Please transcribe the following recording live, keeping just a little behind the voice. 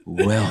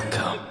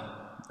Welcome.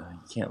 You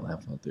can't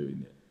laugh while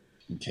doing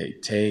it. Okay,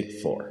 take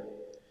 4.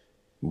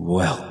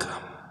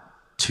 Welcome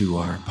to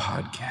our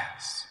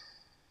podcast,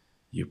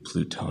 you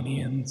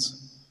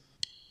Plutonians.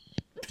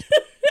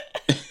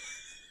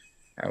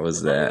 How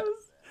was that?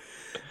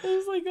 I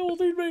was like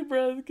holding my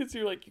breath because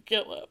you're like, you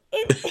can't laugh.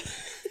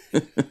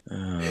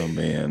 Oh,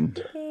 man.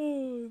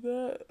 Oh,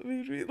 that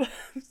made me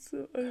laugh.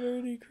 So I'm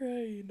already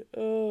crying.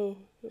 Oh,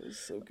 that was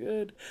so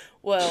good.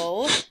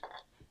 Well,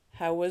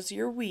 how was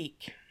your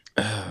week?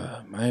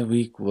 My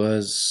week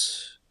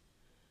was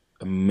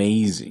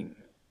amazing.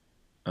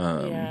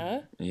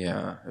 Yeah?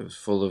 Yeah, it was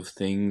full of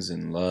things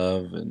and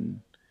love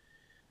and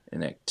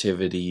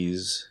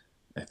activities.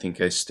 I think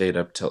I stayed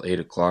up till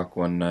 8 o'clock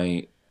one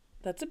night.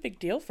 That's a big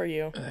deal for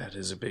you. That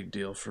is a big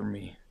deal for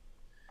me.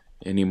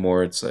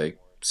 Anymore, it's like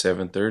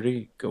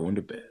 7:30, going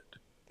to bed.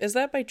 Is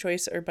that by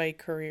choice or by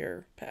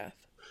career path?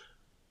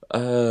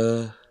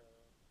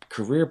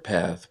 Career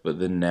path, but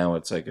then now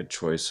it's like a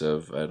choice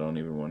of I don't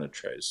even want to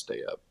try to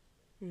stay up.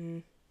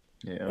 Mm.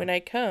 Yeah. When I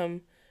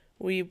come,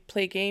 we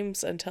play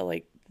games until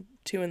like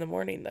 2 in the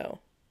morning, though.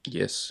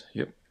 Yes.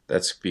 Yep.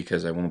 That's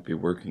because I won't be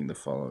working the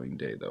following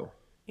day, though.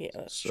 Yeah,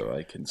 that's so true.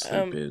 I can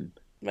sleep in.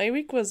 My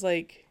week was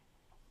like,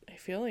 I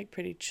feel like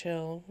pretty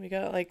chill. We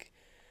got like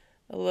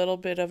a little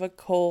bit of a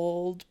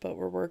cold, but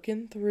we're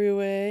working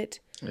through it.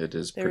 It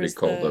is pretty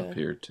cold up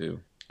here, too.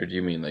 Or do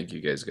you mean like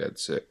you guys got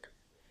sick?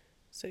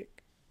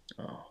 Sick.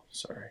 Oh,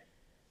 sorry.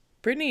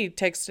 Brittany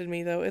texted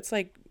me, though. It's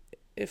like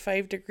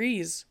 5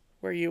 degrees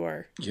where you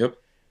are. Yep.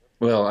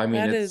 Well, I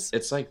mean, That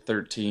it's like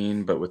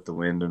 13, but with the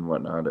wind and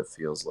whatnot, it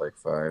feels like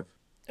 5.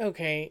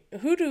 Okay,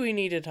 who do we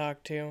need to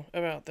talk to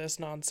about this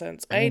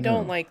nonsense? I know.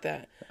 don't like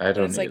that. I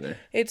don't it's either. Like,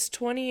 it's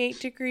 28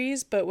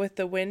 degrees, but with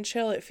the wind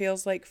chill, it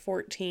feels like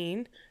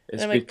 14.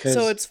 It's and I'm because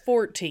like, so it's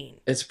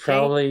 14. It's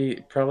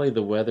probably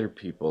the weather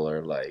people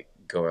are like,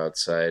 go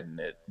outside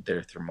and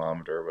their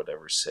thermometer or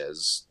whatever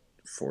says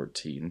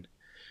 14.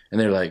 And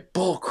they're like,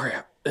 bull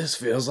crap, this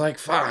feels like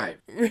 5.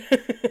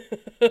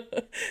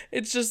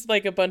 It's just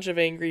like a bunch of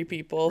angry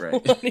people.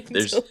 Right.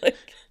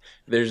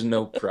 There's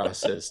no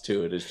process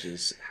to it. It's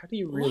just, how do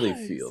you really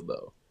feel,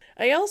 though?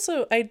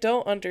 I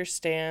don't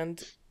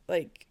understand,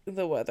 like,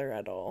 the weather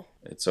at all.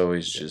 It's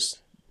always just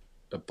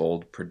a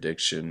bold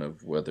prediction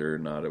of whether or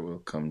not it will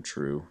come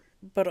true.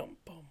 There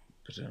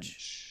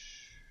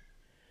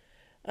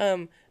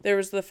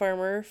was the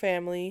farmer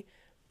family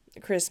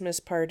Christmas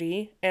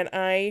party, and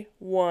I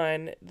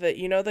won the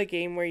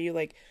game where you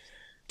like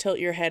tilt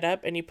your head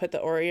up and you put the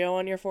Oreo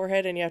on your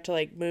forehead and you have to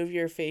like move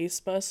your face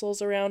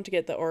muscles around to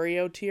get the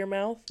Oreo to your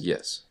mouth.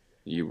 Yes,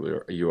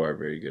 you are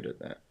very good at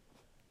that.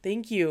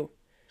 Thank you.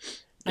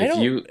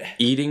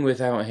 Eating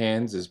without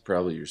hands is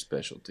probably your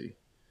specialty.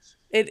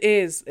 It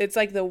is. It's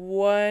like the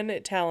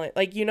one talent.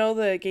 Like,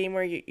 the game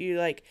where you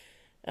like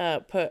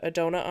put a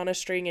donut on a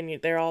string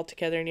and they're all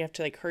together and you have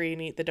to like hurry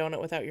and eat the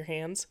donut without your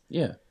hands.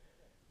 Yeah.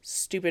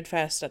 Stupid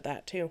fast at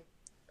that too.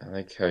 I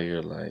like how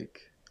you're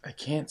like, I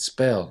can't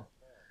spell,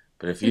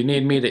 but if you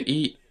need me to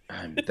eat,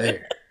 I'm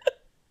there.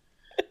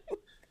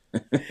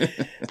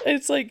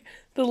 It's like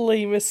the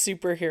lamest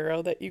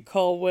superhero that you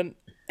call when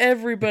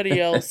everybody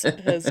else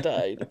has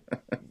died.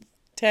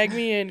 Tag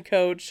me in,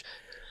 coach.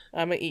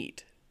 I'ma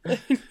eat.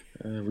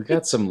 We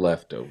got some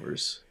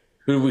leftovers.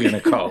 Who are we going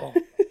to call?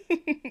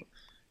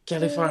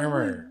 Kelly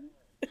Farmer.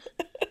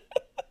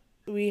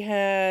 We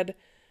had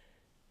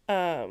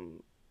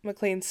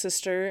McLean's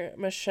sister,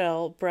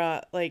 Michelle,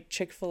 brought like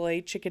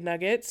Chick-fil-A chicken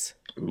nuggets.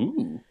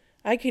 Ooh.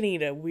 I can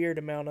eat a weird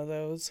amount of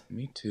those.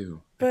 Me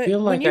too. But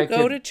when you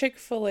go to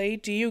Chick-fil-A,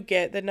 do you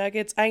get the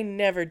nuggets? I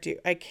never do.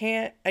 I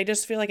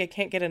just feel like I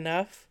can't get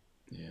enough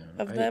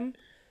of them.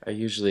 I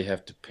usually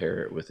have to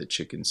pair it with a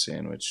chicken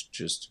sandwich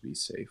just to be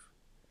safe.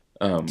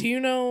 Do you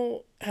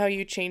know how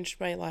you changed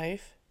my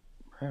life?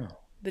 How?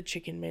 The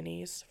chicken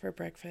minis for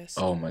breakfast.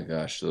 Oh my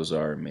gosh, those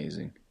are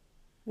amazing.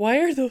 Why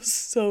are those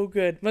so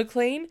good?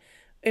 McLean,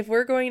 if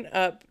we're going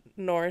up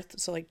north,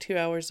 so like 2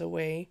 hours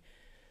away,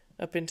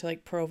 up into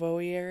like Provo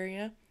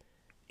area,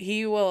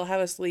 he will have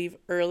us leave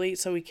early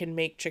so we can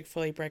make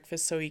Chick-fil-A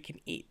breakfast so he can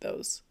eat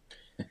those.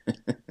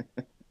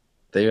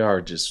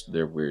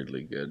 They're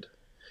weirdly good.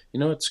 You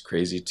know what's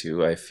crazy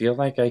too? I feel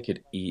like I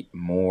could eat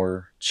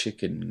more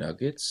chicken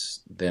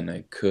nuggets than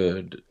I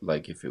could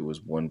like if it was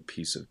one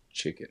piece of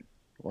chicken.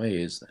 Why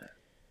is that?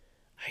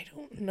 I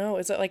don't know.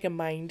 Is that like a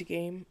mind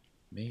game?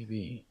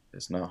 Maybe.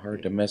 It's not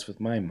hard to mess with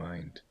my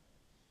mind.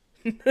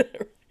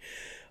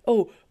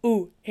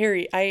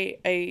 Harry,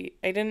 I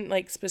didn't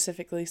like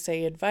specifically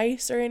say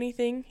advice or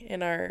anything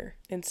in our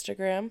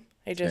Instagram.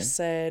 I just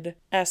said,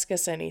 ask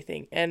us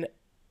anything. And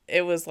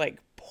it was like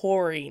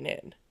pouring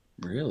in.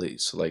 Really?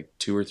 So like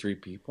 2 or 3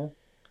 people?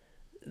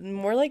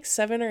 More like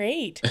 7 or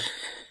 8.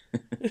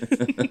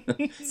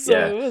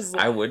 It was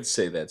I would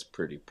say that's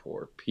pretty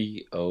poor.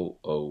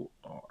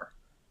 POOR.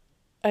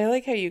 I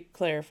like how you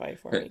clarify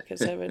for me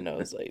because Evan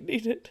knows I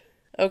need it.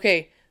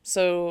 Okay,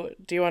 so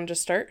do you want to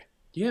just start?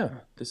 Yeah,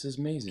 this is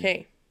amazing.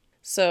 Okay,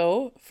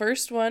 so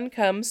first one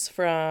comes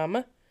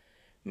from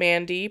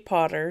Mandy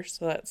Potter,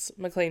 so that's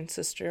McLean's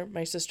sister,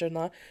 my sister in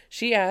law,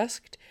 she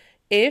asked,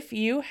 if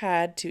you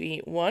had to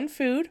eat one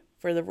food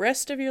for the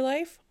rest of your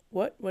life,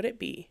 what would it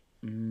be?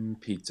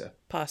 Pizza.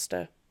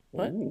 Pasta.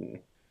 What? Ooh,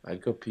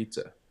 I'd go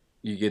pizza.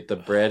 You get the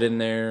bread in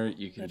there.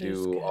 You can That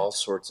is do all good.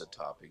 sorts of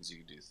toppings. You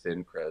can do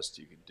thin crust.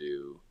 You can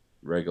do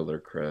regular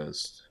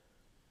crust.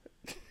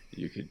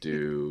 You could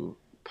do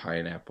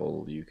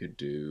pineapple. You could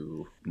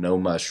do no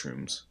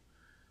mushrooms.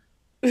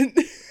 You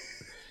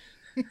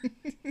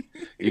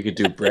could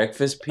do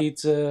breakfast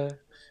pizza.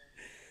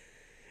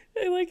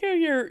 I like how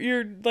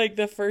you're like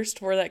the first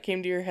four that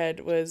came to your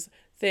head was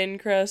thin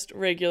crust,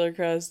 regular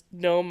crust,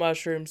 no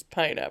mushrooms,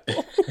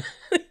 pineapple.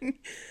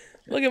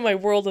 Look at my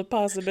world of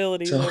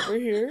possibilities So over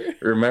here.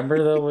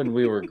 remember though when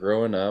we were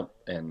growing up,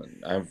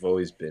 and I've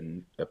always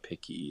been a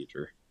picky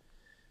eater,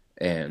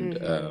 and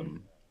Mm-hmm.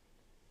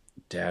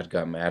 Dad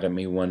got mad at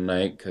me one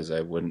night because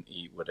I wouldn't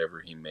eat whatever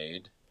he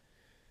made,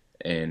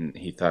 and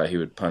he thought he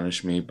would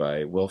punish me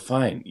by, well,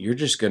 fine, you're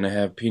just gonna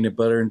have peanut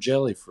butter and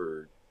jelly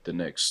for the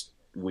next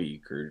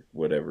week or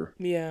whatever,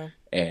 Yeah.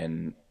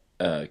 and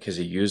because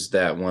he used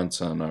that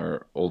once on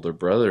our older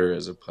brother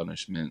as a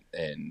punishment,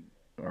 and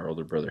our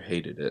older brother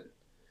hated it,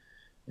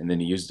 and then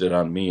he used it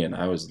on me, and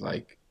I was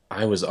like,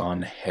 I was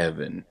on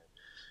heaven.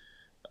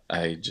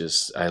 I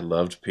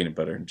loved peanut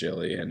butter and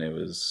jelly, and it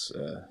was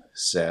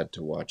sad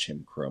to watch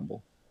him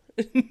crumble.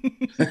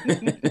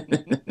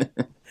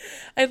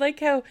 I like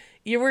how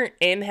you weren't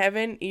in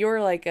heaven, you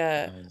were like I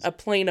a was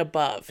plane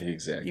above. You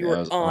exactly. I were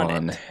was on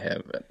on it.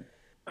 heaven.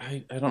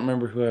 I don't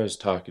remember who I was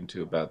talking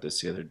to about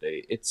this the other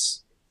day.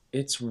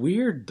 It's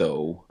weird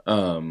though.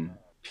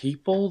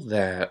 People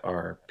that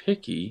are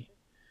picky,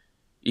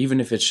 even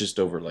if it's just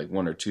over like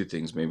one or two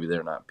things, maybe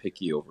they're not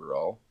picky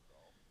overall.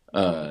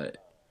 Mm-hmm. Uh,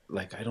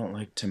 like I don't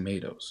like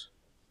tomatoes,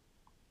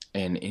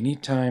 and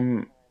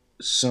anytime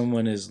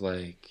someone is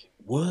like,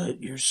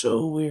 "What? You're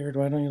so weird.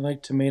 Why don't you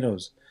like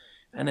tomatoes?"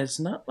 And it's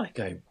not like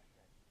I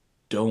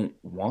don't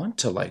want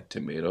to like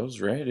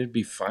tomatoes, right? It'd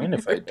be fine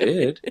if I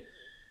did. Right.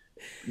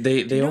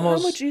 They Do they you know how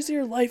almost much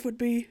easier life would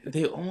be?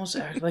 they almost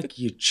act like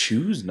you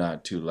choose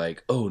not to.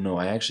 Like, oh no,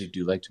 I actually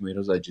do like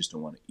tomatoes. I just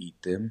don't want to eat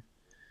them.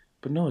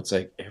 But no, it's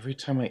like every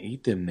time I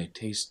eat them, they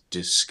taste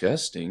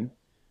disgusting.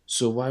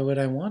 So why would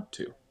I want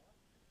to,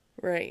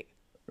 Right.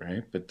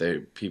 right? But they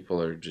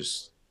people are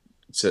just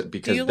so Do you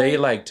because they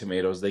like like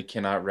tomatoes, they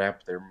cannot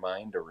wrap their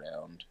mind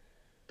around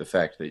the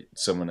fact that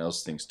someone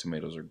else thinks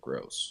tomatoes are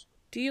gross.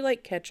 do you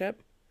like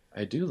ketchup?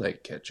 I do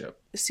like ketchup.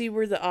 See,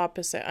 we're the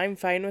opposite. I'm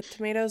fine with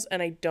tomatoes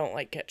and I don't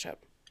like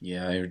ketchup.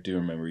 Yeah, I do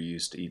remember you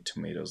used to eat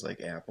tomatoes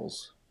like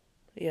apples.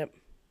 Yep.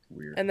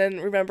 Weird. And then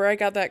remember I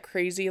got that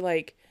crazy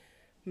like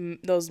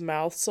those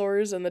mouth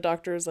sores and the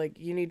doctor was like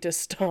you need to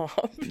stop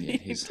Yeah, eating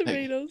he's like,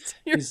 tomatoes.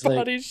 Your he's like,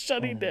 body's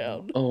shutting oh,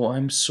 down. oh,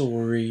 I'm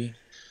sorry.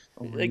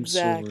 Oh, I'm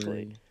Exactly.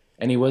 sorry.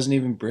 And he wasn't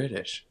even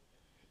British.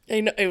 I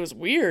know it was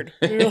weird.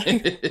 We were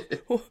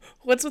like,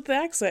 "What's with the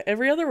accent?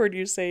 Every other word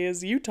you say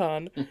is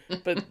Utah,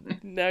 but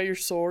now you're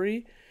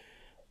sorry."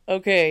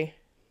 Okay.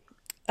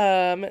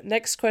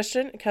 Next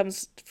question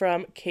comes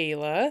from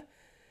Kayla.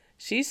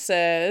 She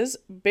says,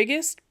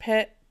 "Biggest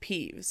pet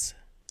peeves."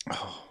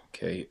 Oh,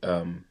 okay.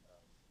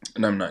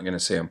 And I'm not gonna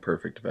say I'm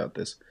perfect about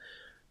this,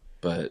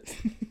 but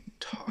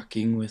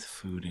talking with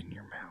food in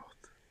your mouth.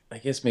 I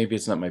guess maybe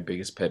it's not my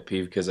biggest pet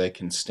peeve because I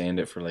can stand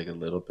it for like a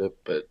little bit,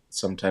 but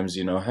sometimes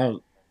you know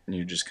how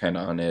you're just kind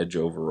of on edge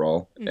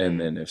overall, and Mm-hmm.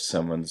 then if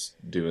someone's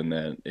doing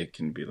that, it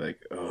can be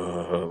like,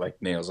 oh,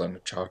 like nails on a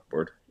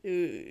chalkboard.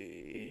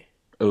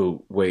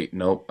 Oh, wait,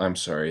 nope, I'm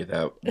sorry.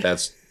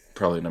 That's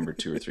probably number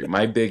two or three.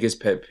 My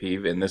biggest pet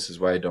peeve, and this is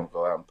why I don't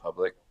go out in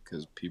public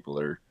because people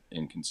are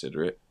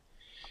inconsiderate,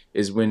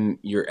 is when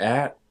you're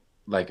at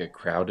like a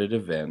crowded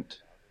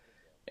event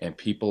and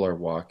people are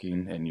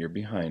walking and you're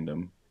behind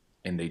them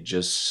and they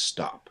just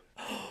stop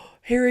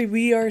Harry,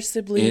 we are in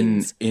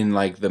siblings.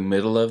 like the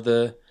middle of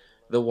the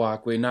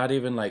walkway, not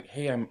even like,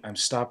 hey, I'm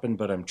stopping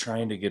but I'm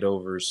trying to get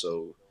over,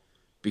 so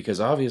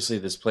because obviously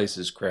this place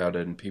is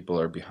crowded and people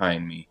are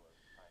behind me,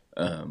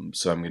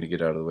 so I'm going to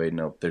get out of the way.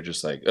 Nope, they're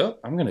just like, oh,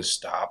 I'm going to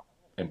stop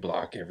and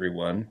block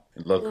everyone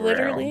and look around.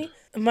 Literally,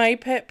 my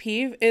pet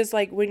peeve is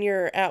like when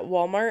you're at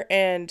Walmart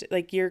and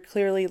like you're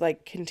clearly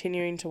like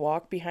continuing to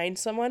walk behind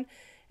someone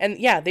and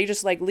yeah, they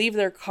just like leave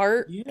their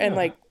cart and Yeah,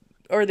 like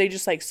or they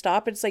just like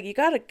stop. It's like you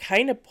got to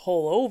kind of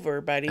pull over,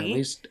 at buddy.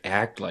 least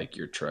act like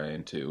you're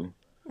trying to.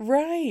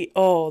 Right.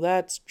 Oh,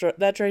 that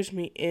drives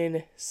me I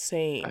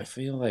insane.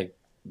 feel like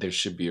there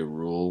should be a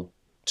rule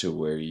to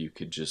where you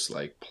could just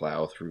like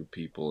plow through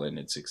people and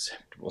it's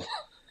acceptable.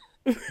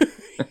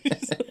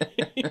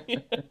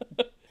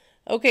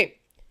 Okay.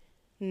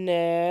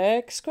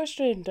 Next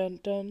question. Dun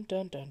dun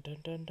dun dun dun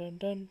dun dun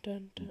dun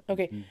dun. Dun.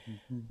 Okay.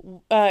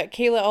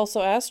 Kayla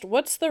also asked,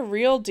 "What's the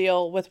real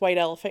deal with white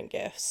elephant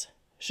gifts?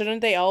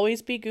 Shouldn't they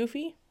always be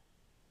goofy?"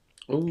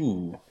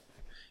 Ooh,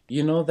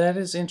 that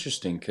is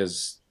interesting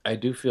because I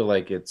do feel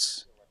like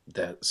it's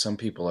that some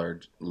people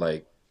are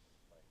like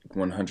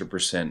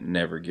 100%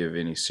 never give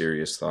any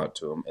serious thought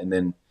to them. And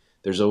then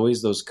there's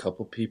always those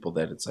couple people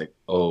that it's like,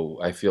 oh,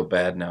 I feel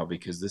bad now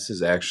because this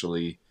is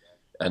actually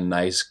a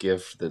nice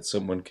gift that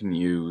someone can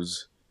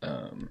use.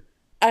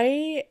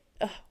 I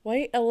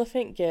white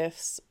elephant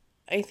gifts.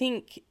 I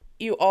think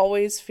you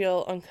always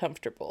feel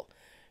uncomfortable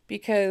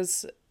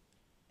because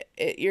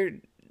it, you're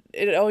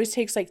it always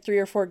takes like three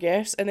or four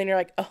gifts, and then you're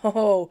like,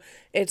 oh,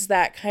 it's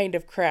that kind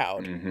of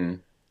crowd. Mm-hmm.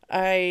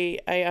 I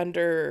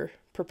under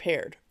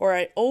prepared or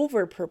I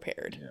over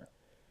prepared. Yeah.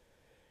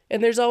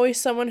 And there's always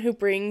someone who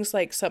brings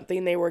like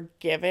something they were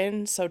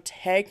given, so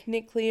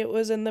technically it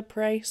was in the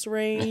price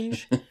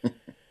range.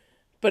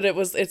 But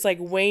it's like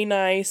way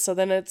nice, so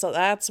then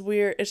that's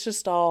weird. It's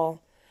just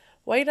all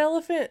white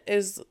elephant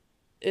is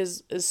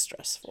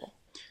stressful.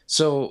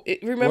 So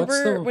what's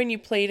Remember the? when you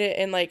played it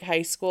in like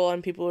high school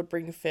and people would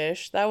bring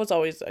fish? That was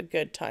always a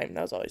good time.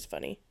 That was always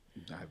funny.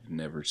 I've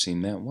never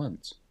seen that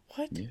once.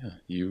 What? Yeah,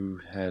 you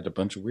had a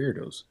bunch of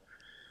weirdos.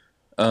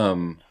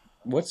 Um,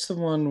 what's the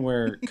one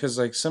where? Because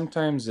like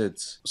sometimes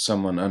it's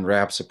someone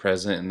unwraps a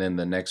present and then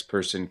the next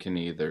person can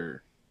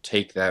either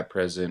take that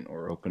present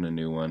or open a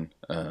new one.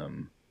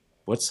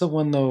 What's the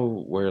one though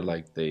where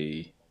like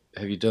they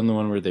have you done the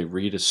one where they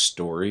read a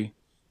story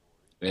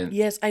and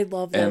Yes, I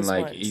love and those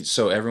like ones.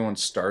 so everyone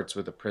starts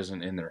with a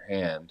present in their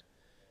hand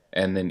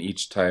and then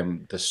each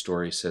time the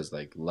story says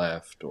like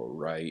left or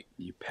right,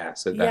 you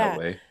pass it that Yeah,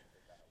 way.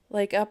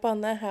 like up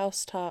on the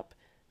housetop,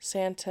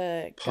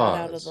 Santa got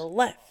out of the Pause.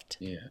 left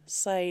Yeah.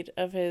 side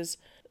of his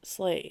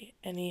sleigh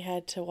and he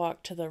had to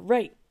walk to the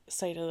right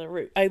side of the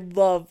route. I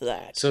love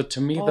that. So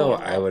to me Oh, though,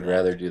 I I love would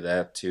rather that. do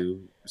that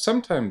too.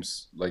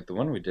 Sometimes, like the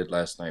one we did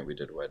last night, we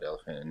did a white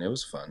elephant, and it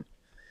was fun.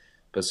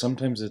 But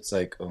sometimes it's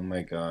like, oh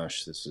my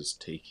gosh, this is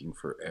taking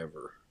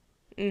forever.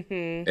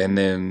 Mm-hmm. And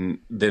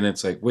then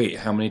it's like, wait,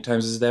 how many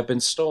times has that been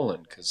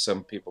stolen? Because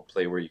some people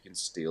play where you can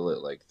steal it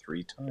like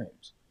 3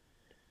 times,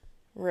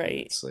 and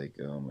Right. it's like,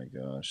 oh my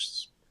gosh,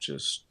 it's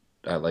just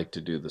I like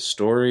to do the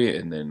story,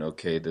 and then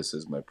okay, this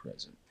is my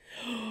present.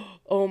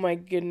 Oh my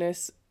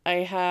goodness.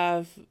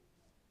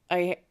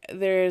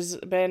 There's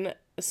been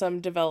some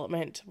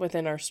development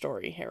within our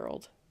story,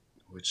 Harold.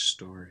 Which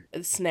story?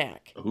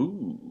 Snack.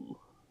 Ooh,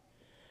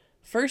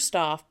 First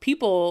off,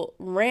 people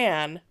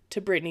ran to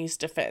Brittany's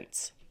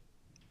defense.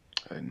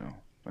 I know.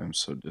 I'm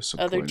so Other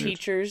disappointed.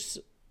 teachers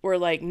were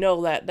like,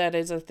 "No, that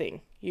is a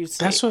thing. You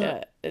say That's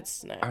what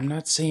it's I'm snack."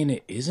 not saying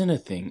it isn't a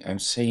thing. I'm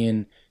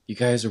saying you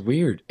guys are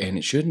weird and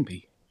it shouldn't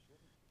be.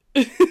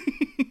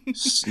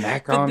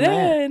 Snack But on that.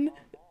 then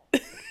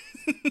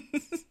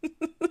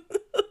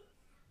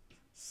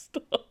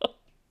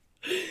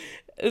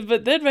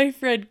but then my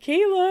friend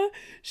Kayla,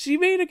 she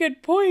made a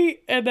good point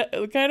and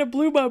it kind of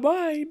blew my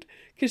mind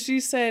because she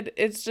said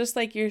it's just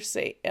like you're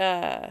say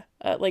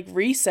like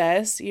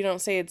recess. You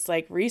don't say it's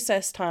like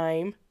recess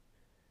time.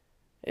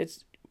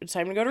 It's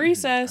time to go to I'm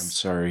recess.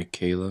 sorry,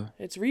 Kayla,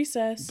 It's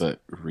recess.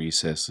 but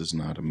recess is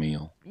not a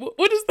meal.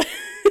 What is that?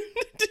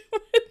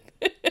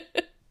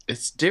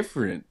 It's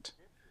different.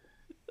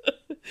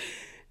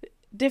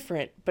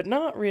 Different, but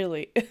not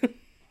really.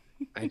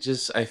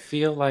 I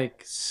feel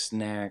like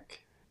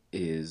snack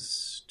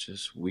is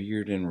just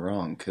weird and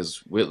wrong because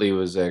Whitley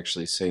was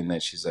actually saying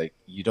that she's like,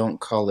 you don't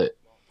call it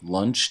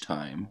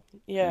lunchtime.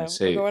 And I Yeah, we're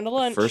say, going to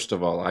lunch. first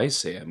of all, I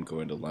say I'm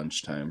going to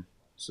lunchtime.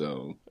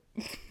 So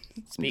I'm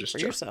Speak just for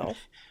joking. yourself.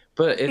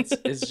 But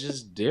it's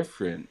just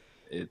different.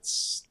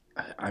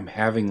 I'm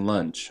having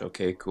lunch.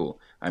 Okay, cool.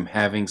 I'm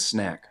having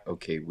snack.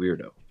 Okay,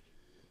 weirdo.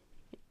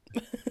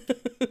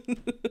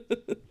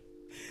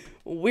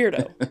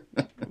 Weirdo.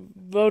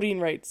 Voting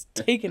rights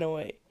taken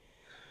away.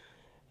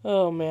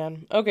 Oh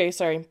man. Okay,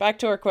 sorry. Back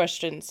to our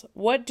questions.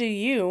 What do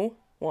you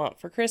want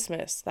for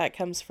Christmas? That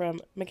comes from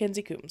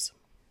Mackenzie Coombs.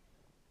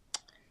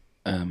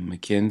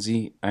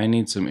 Mackenzie, I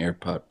need some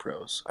AirPod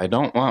Pros. I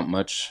don't want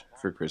much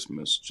for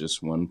Christmas,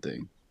 just one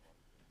thing.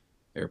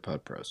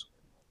 AirPod Pros.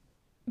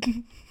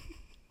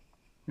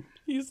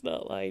 He's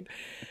not lying.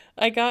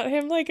 I got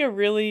him like a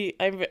really.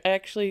 I'm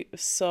actually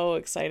so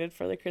excited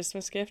for the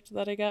Christmas gift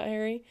that I got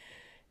Harry.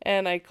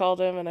 And I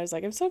called him and I was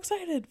like, I'm so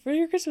excited for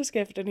your Christmas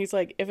gift. And he's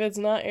like, if it's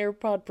not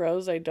AirPod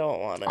Pros, I don't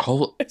want it.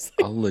 I'll I was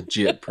I'll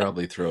legit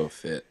probably throw a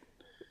fit.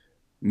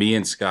 Me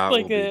and Scott will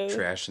like be a.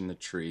 trashing the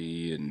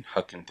tree and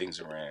hucking things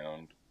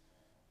around.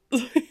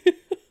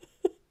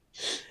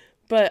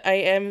 But I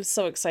am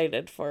so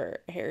excited for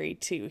Harry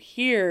to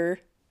hear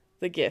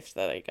the gift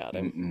that I got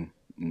him.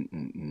 Mm-mm,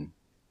 mm-mm-mm.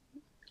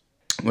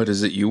 What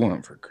is it you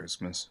want for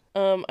Christmas?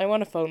 I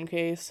want a phone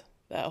case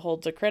that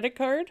holds a credit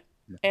card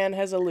and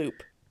has a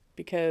loop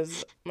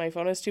because my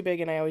phone is too big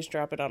and I always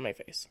drop it on my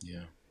face.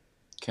 Yeah.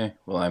 Okay.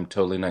 Well, I'm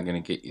totally not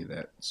going to get you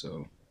that.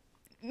 So.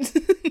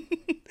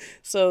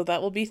 So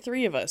that will be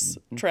three of us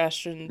Mm-hmm.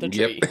 trashing the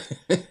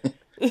Yep.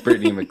 tree.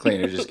 Brittany and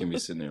McLean are just going to be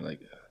sitting there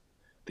like,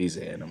 these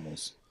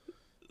animals.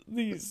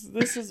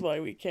 This is why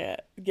we can't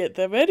get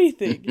them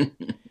anything.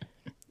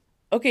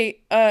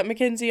 Okay,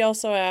 Mackenzie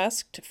also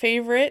asked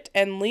favorite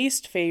and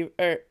least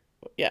favorite,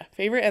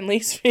 favorite and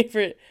least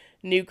favorite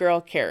new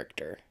girl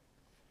character.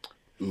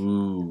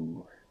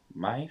 Ooh.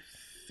 My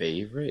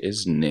favorite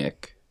is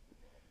Nick.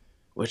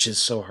 which is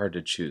so hard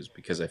to choose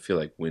because I feel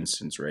like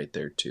Winston's right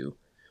there too.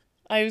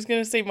 I was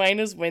gonna say mine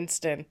is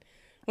Winston.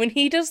 When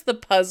he does the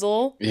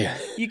puzzle, Yeah.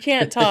 you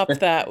can't top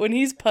that. When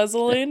he's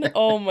puzzling,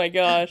 oh my What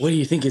gosh. do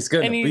you think it's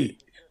gonna And he be?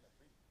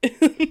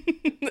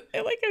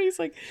 I like how he's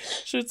like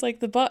it's like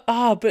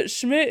but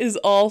Schmidt is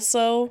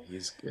also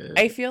He's I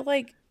good. feel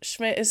like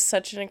Schmidt is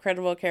such an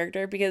incredible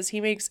character because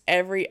he makes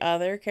every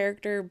other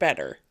character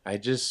better.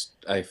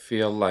 I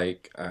feel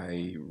like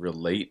I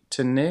relate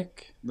to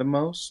Nick the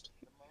most.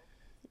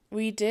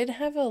 We did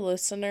have a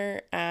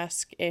listener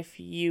ask if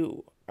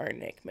you are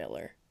Nick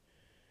Miller.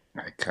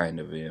 I kind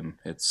of am.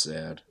 It's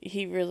sad.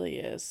 He really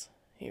is.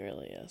 He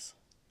really is.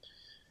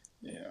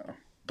 Yeah.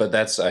 But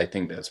I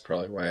think that's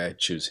probably why I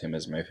choose him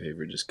as my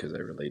favorite, just because I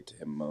relate to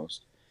him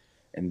most.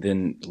 And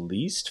then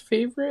least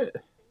favorite?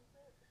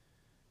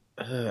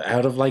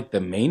 Out of like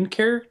the main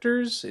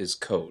characters is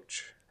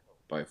Coach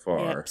by Yep,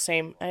 far.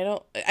 same. I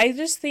don't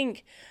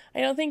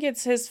think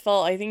it's his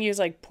fault. I think he was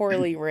like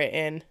poorly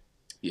written.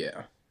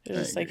 Yeah, It I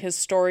was just like agree. his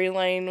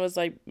storyline was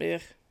like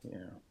ugh.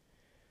 Yeah,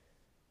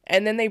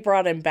 And then they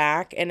brought him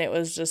back and it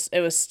was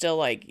still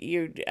like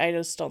you I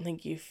just don't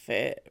think you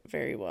fit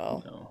very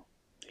well. no.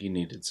 He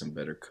needed some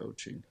better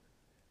coaching.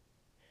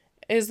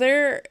 Is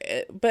there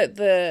but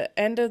the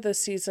end of the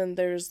season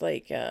there's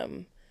like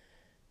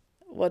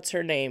what's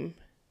her name?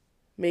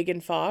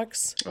 Megan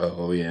Fox?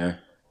 Oh, yeah.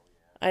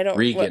 I don't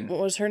Regan. what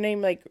was her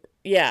name like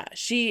yeah,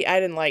 I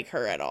didn't like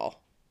her at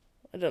all.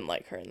 I didn't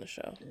like her in the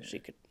show. Yeah. She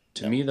could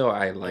To no. me, though,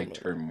 I I'll liked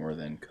move her on. more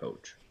than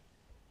Coach.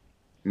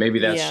 Maybe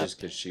that's Yeah. just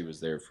because she was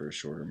there for a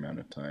shorter amount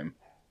of time.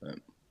 But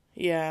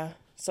Yeah.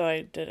 So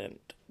I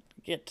didn't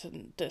get to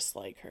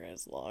dislike her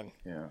as long.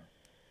 yeah,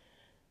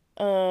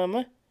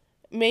 Um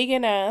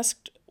Megan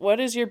asked, "What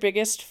is your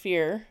biggest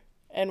fear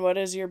and what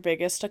is your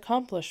biggest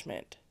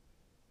accomplishment?"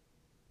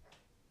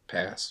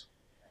 pass.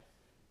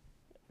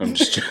 I'm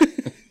just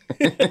joking.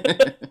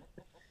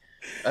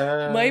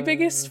 My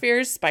biggest uh, fear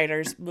is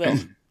spiders.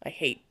 Blech. I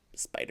hate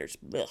spiders.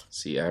 Blech.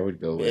 see, I would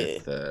go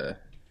Blech. with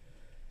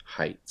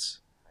heights.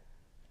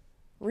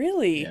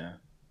 Really? Yeah,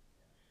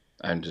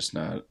 I'm just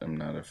not. I'm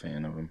not a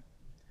fan of them.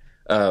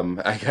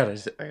 I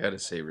gotta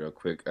say real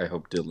quick. I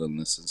hope Dylan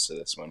listens to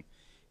this one.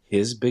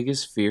 His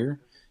biggest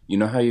fear, you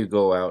know how you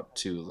go out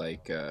to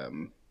like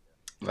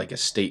a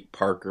state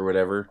park or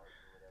whatever,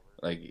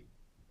 like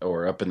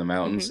or up in the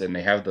mountains, Mm-hmm. and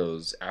they have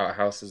those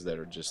outhouses that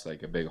are just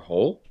like a big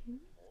hole.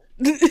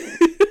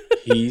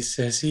 He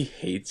says he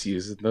hates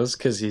using those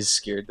because he's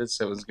scared that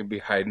someone's gonna be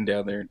hiding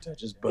down there and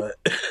touch his butt.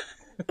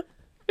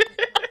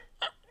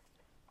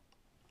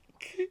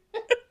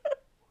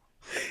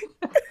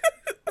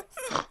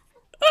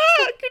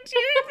 Could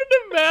you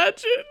even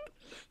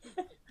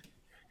imagine?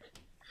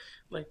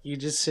 Like you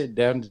just sit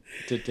down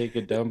to take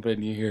a dump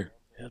and you hear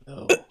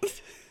hello,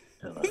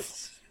 hello.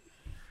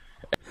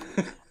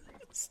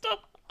 Stop.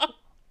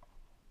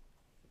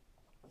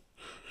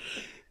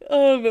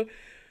 Um,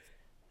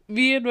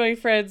 Me and my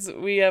friends,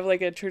 we have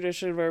like a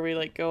tradition where we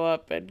like go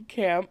up and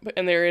camp,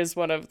 and there is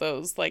one of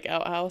those like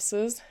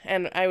outhouses.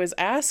 And I was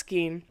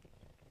asking,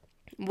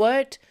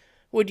 what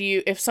would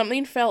you, if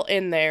something fell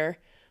in there,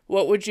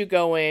 what would you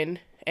go in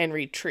and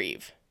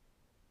retrieve?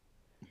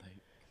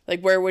 Like,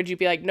 where would you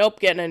be like, nope,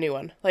 getting a new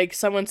one? Like,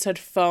 someone said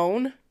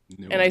phone,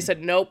 New and I one,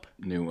 said, nope,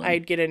 new one.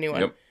 I'd get a new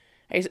one.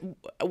 Yep,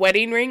 A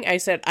wedding ring, I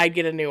said, I'd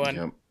get a new one.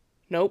 yep.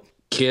 Nope.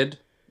 Kid,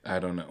 I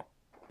don't know.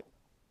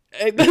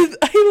 I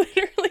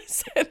literally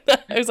said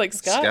that. I was like,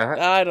 Scott? Scott,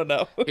 I don't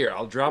know. here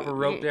I'll drop a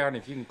rope down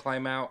if you can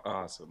climb out.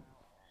 Awesome.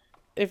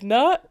 If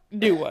not,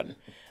 new one.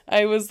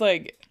 I was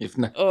like, If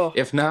not, oh.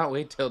 if not,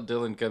 wait till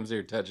Dylan comes here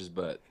and touches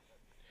butt.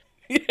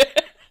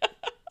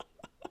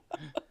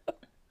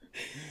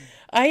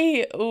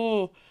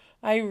 Oh,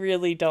 I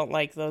really don't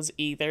like those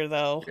either,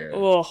 though. Yeah.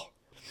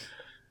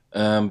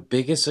 Oh,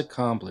 Biggest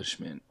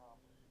accomplishment.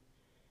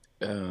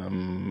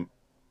 Um,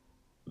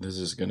 this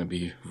is gonna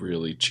be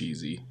really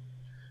cheesy,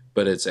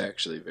 but it's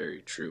actually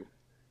very true.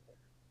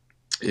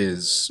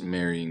 Is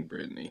marrying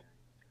Brittany.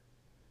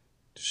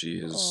 She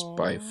is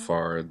by oh,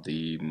 far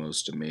the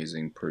most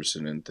amazing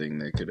person and thing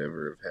that could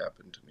ever have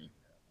happened to me.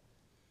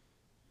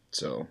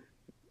 So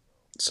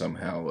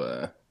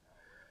somehow,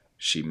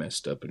 she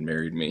messed up and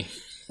married me.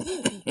 you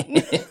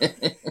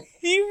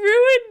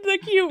ruined the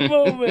cute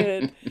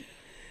moment.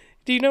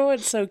 Do you know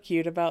what's so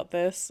cute about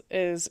this?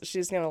 Is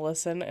she's gonna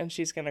listen and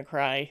she's gonna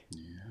cry.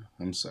 Yeah,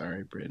 I'm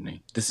sorry,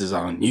 Brittany. This is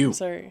on I'm you.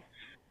 sorry.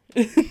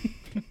 I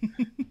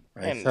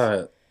And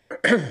thought,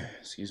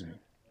 excuse me.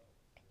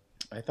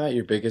 I thought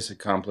your biggest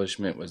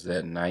accomplishment was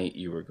that night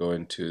you were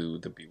going to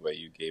the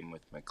BYU game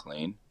with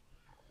McLean.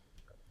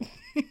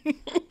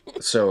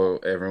 So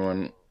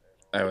everyone,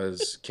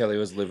 Kelly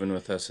was living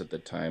with us at the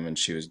time, and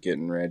she was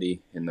getting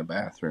ready in the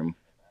bathroom,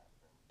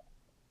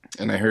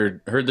 and I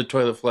heard the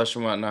toilet flush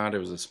and whatnot. It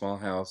was a small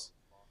house,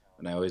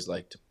 and I always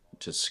like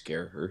to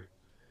scare her,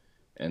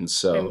 and I'm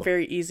so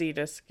very easy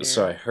to so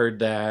scare. I heard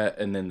that,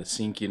 and then the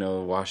sink,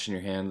 washing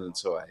your hands, and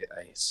so I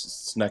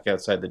snuck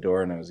outside the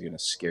door, and I was gonna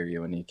scare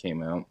you when you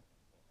came out.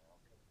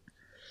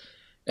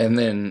 And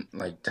then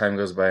like time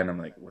goes by, and I'm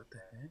like, what the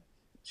heck?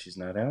 she's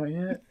not out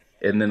yet.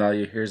 And then all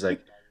you hear is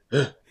like,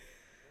 "Ugh,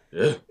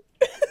 ugh,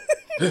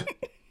 ugh."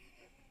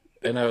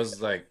 And I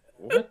was like,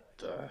 what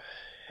the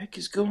heck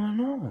is going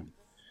on?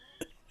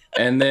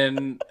 And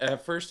then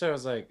at first I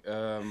was like,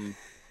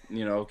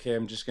 okay,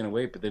 I'm just gonna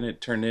wait. But then it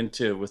turned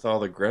into with all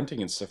the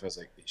grunting and stuff. I was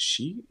like, is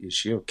she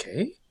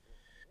okay?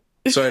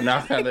 So I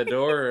knock on the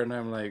door and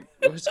I'm like,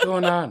 what's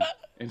going on?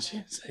 And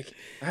she's like,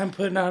 I'm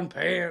putting on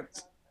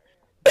pants.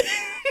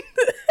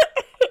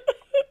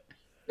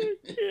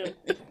 Yeah.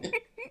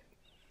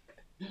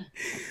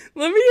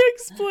 Let me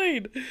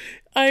explain.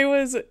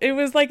 It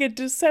was like a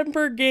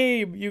December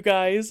game, you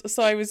guys.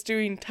 So I was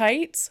doing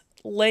tights,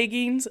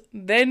 leggings,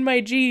 then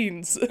my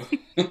jeans.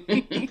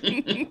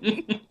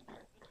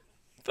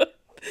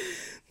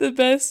 The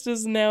best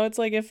is now it's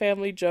like a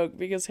family joke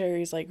because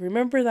Harry's like,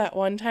 remember that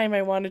one time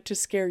I wanted to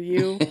scare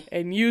you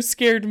and you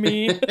scared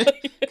me?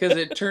 Because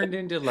it turned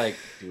into like,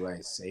 do I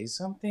say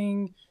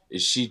something?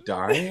 Is she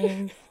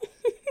dying?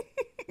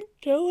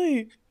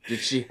 Kelly,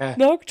 Did she have?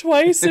 knock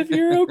twice if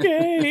you're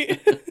okay.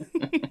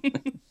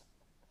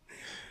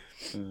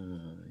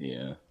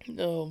 Yeah.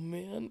 Oh,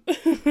 man.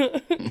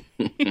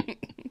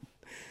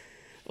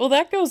 Well,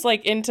 that goes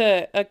like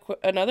into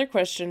another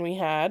question we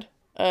had.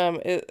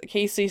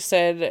 Casey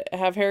said,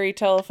 "Have Harry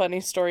tell a funny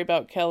story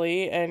about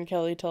Kelly, and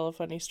Kelly tell a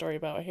funny story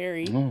about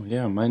Harry." Oh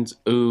yeah, mine's.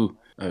 Ooh,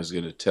 I was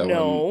gonna tell him.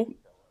 No,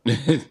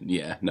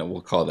 Yeah, no,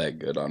 we'll call that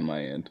good on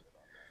my end.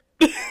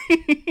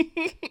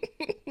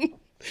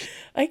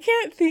 I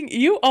can't think.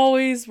 You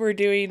always were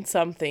doing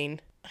something.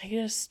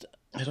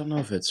 I don't know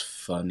if it's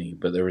funny,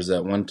 but there was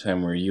that one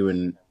time where you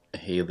and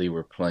Haley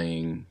were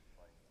playing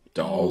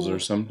dolls or Oh,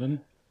 something,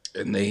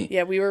 and they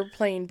yeah, we were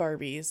playing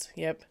Barbies.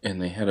 Yep.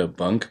 and they had a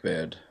bunk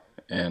bed,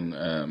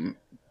 and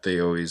they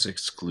always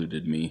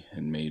excluded me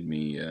and made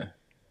me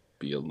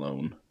be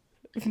alone.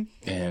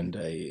 And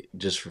I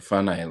just for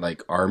fun, I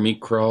like army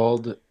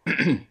crawled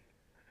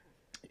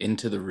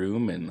into the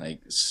room and like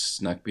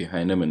snuck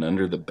behind them and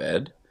under the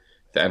bed.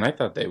 And I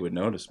thought they would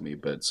notice me,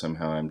 but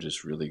somehow I'm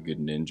just really good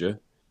ninja.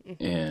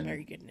 And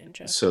Very good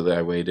ninja. so that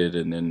I waited,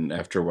 and then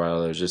after a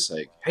while, I was just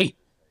like, "Hey,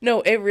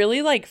 No, it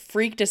really like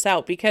freaked us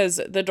out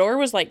because the door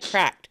was like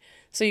cracked.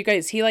 So you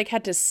guys, he like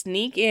had to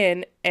sneak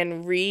in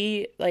and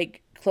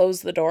like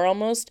close the door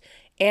almost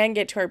and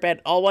get to our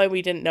bed all while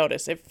we didn't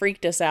notice. It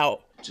freaked us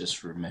out.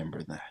 just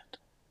remember that."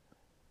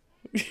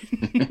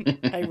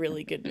 I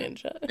really good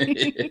ninja.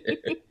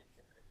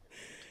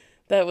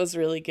 That was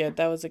really good.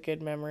 That was a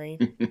good memory.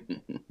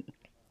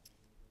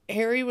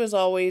 Harry was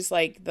always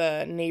like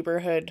the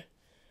neighborhood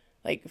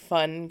like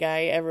fun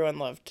guy. Everyone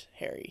loved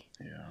Harry.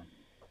 Yeah,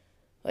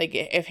 Like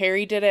if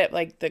Harry did it,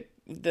 like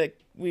the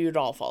we would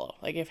all follow.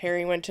 Like if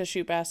Harry went to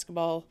shoot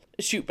basketball.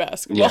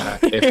 yeah.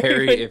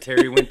 If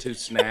Harry went to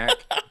snack,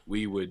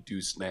 we would do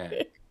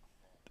snack.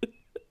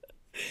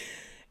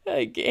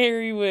 Like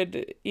Harry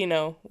would,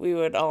 we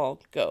would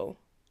all go.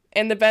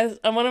 And the best,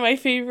 one of my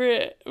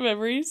favorite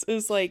memories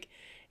is like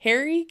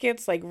Harry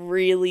gets like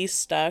really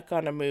stuck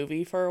on a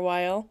movie for a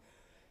while.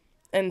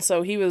 And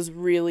so he was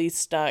really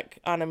stuck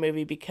on a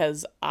movie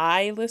because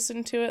I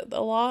listened to it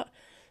a lot.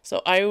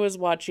 So I was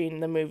watching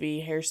the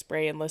movie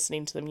Hairspray and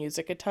listening to the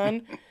music a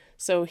ton.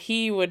 So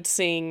he would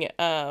sing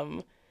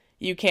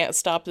You Can't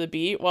Stop the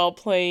Beat while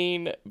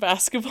playing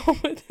basketball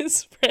with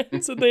his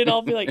friends. And they'd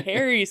all be like,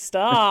 Harry,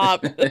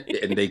 stop.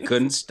 And they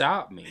couldn't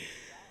stop me.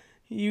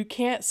 You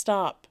can't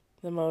stop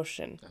the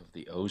motion. Of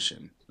the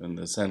ocean and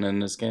the sun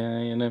and the sky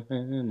and the.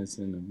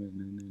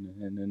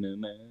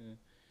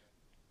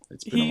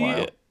 It's been a He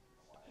while.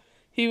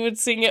 he would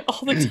sing it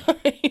all the time.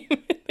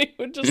 They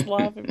would just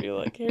laugh and be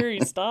like, Harry,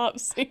 stop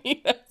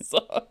singing that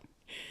song.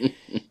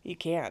 You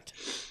can't.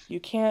 You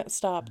can't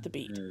stop the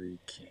beat. You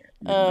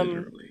can't Um,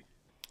 literally.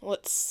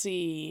 let's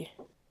see.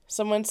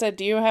 Someone said,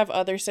 "Do you have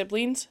other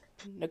siblings?"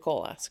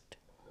 Nicole asked.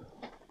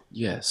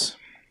 Yes,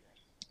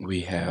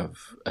 we have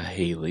a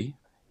Haley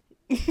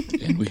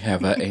and we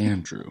have a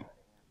Andrew.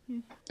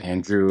 They're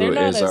Andrew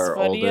not is as our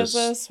funny as oldest.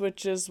 us,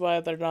 which is why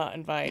they're not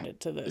invited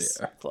to this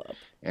Yeah, club.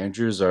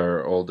 Andrew's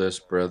our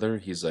oldest brother.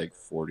 He's like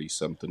 40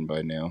 something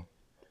by now.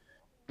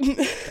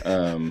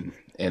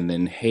 And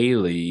then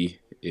Haley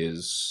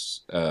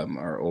is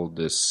our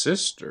oldest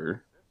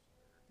sister,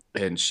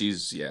 and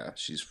she's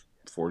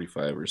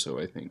 45 or so,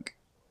 I think.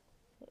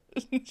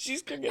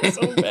 She's gonna get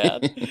so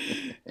mad.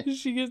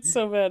 She gets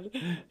so mad.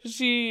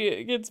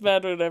 She gets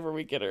mad whenever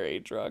we get her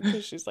age wrong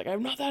because she's like,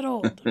 I'm not that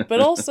old. But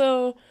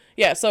also,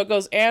 yeah, so it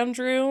goes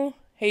Andrew,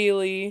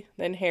 Haley,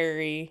 then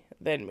Harry,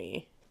 then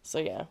me. So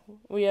yeah,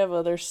 we have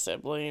other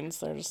siblings.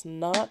 They're just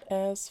not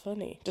as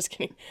funny. Just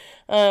kidding.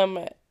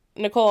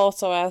 Nicole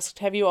also asked,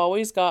 have you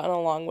always gotten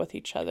along with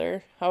each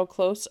other? How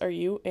close are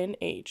you in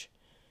age?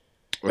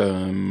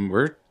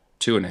 We're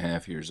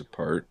 2.5 years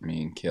apart,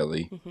 me and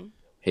Kelly.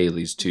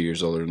 Haley's 2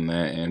 years older than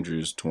that.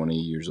 Andrew's 20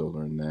 years older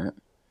than that.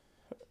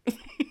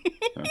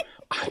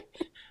 I,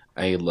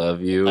 I love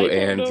I you, don't know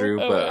Andrew,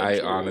 how but I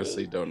Andrew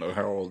honestly don't know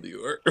how old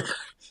you are.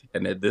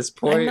 And at this I'm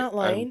point, not I'm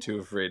lying. too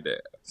afraid to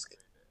ask.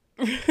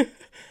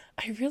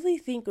 I really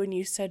think when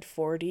you said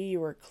 40, you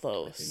were I think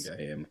close.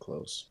 I am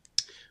close.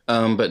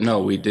 But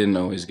no, we Yeah. didn't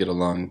always get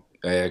along.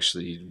 I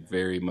actually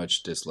very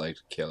much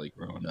disliked Kelly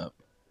growing up.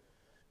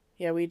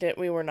 Yeah, we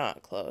were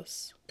not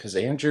close. Because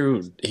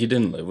Andrew, he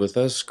didn't live with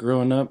us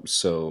growing up,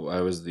 so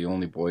I was the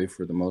only boy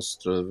for the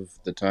most of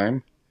the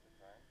time.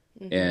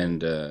 Hmm.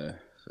 And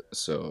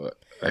so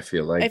I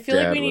feel I like feel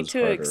like dad we need was to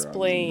harder on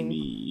explain.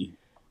 me.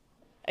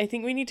 I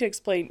think we need to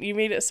explain. You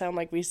made it sound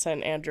like we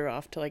sent Andrew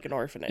off to like an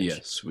orphanage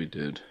Yes, we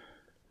did.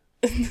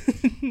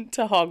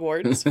 to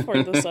Hogwarts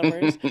for the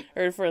summers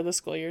or for the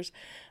school years.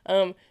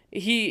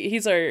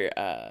 He's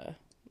our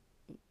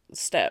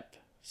step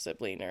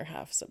sibling or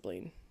half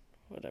sibling,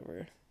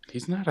 whatever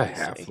He's not a you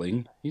say.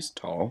 halfling. He's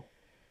tall.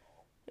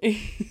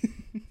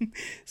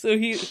 So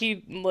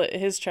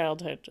his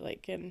childhood,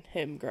 like, and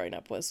him growing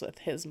up was with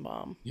his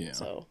mom. Yeah.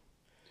 So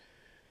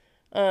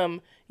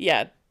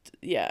yeah,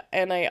 yeah,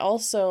 and I've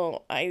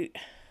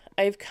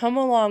come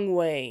a long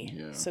way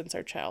Yeah. since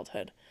our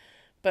childhood,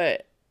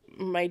 but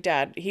my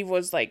dad, he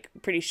was like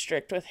pretty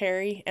strict with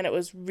Harry, and it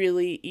was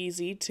really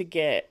easy to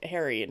get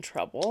Harry in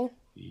trouble.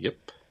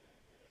 Yep.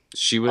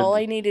 She All would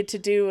I needed to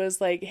do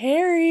was like,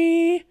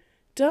 Harry,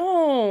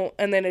 don't,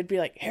 and then it'd be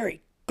like,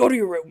 Harry, go to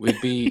your room.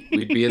 we'd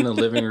be in the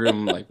living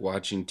room like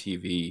watching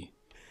TV,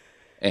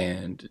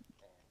 and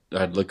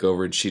I'd look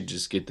over and she'd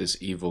just get this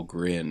evil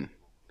grin.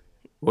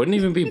 Wouldn't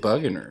even be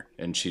bugging her,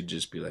 and she'd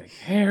just be like,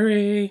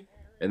 "Harry,"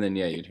 and then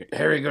yeah, you'd hear,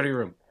 "Harry, go to your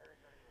room."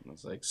 And I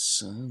was like,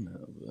 "Son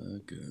of a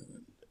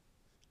gun."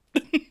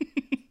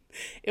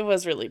 It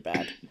was really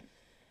bad,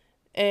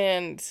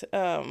 and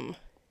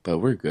But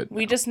we're good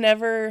we now. just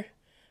never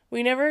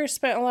we never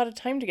spent a lot of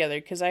time together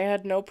because I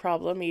had no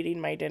problem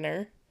eating my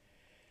dinner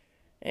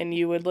and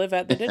you would live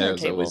at the I dinner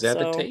was table. always at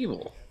the So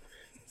table.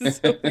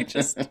 so we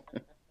just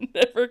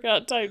never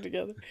got time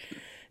together.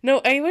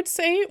 No, I would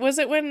say, was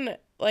it when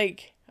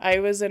like I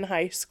was in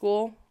high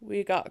school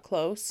we got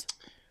close?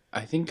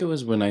 I think it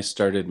was when I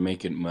started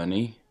making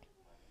money,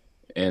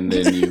 and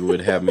then you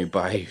would have me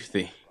buy you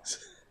things.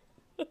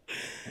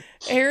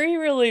 Harry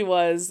really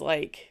was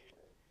like,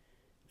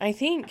 I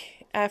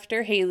think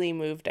after Haley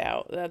moved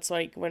out, that's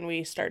like when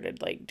we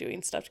started like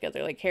doing stuff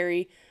together. Like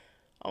Harry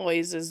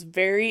always is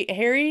very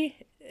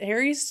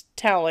Harry's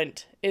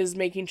talent is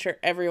making sure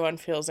everyone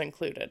feels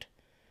included.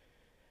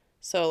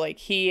 So like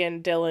he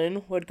and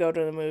Dylan would go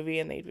to the movie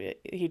and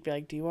he'd be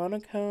like, "Do you want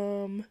to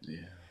come?" Yeah.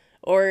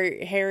 Or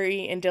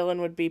Harry and Dylan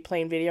would be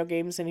playing video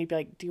games and he'd be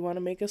like, "Do you want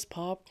to make us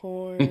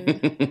popcorn?"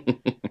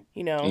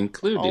 You know,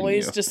 Including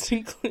always you. just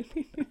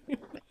including.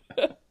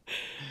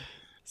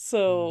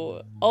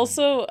 So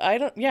also, I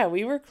don't. Yeah,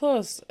 we were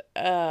close.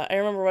 I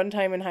remember one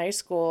time in high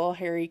school,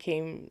 Harry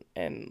came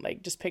and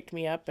like just picked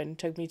me up and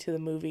took me to the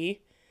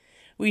movie.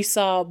 We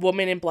saw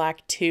Woman in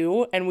Black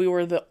 2, and we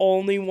were the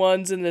only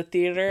ones in the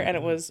theater, and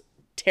it was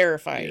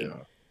terrifying. Yeah.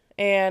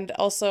 And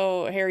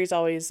also, Harry's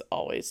always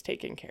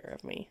taking care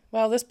of me.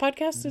 Wow, this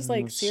podcast is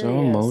like So serious.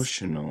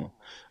 emotional.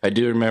 I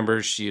do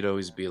remember she'd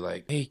always be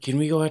like, "Hey, can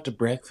we go out to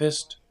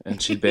breakfast?"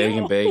 And she'd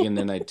No. beg, and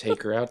then I'd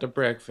take her out to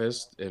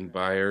breakfast and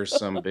buy her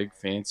some big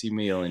fancy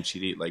meal, and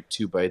she'd eat like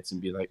two bites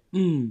and be like,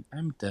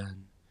 I'm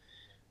done."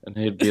 And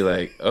he'd be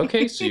like,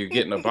 "Okay, so you're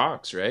getting a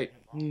box, right?"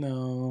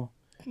 "No,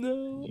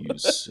 No. you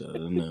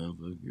son of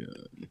a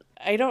gun."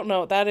 I don't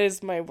know. That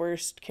is my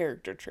worst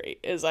character trait.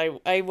 Is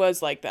I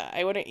was like that.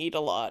 I wouldn't eat a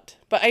lot,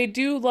 but I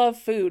do love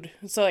food.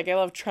 So like I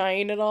love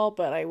trying it all,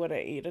 but I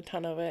wouldn't eat a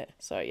ton of it.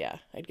 So yeah,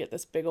 I'd get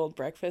this big old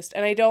breakfast,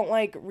 and I don't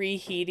like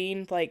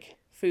reheating like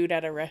food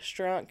at a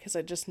restaurant because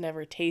it just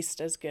never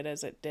tastes as good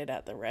as it did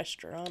at the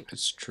restaurant.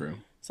 It's true.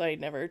 So I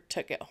never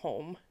took it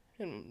home.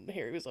 And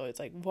Harry was always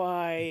like,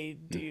 "Why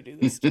do you do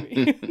this to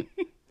me?"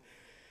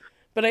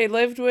 But I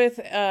lived with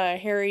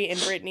Harry and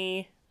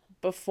Brittany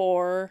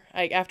before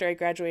after I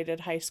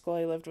graduated high school.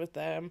 I lived with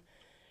them,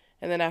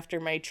 and then after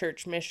my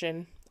church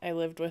mission, I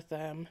lived with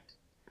them.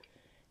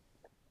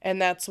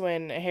 And that's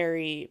when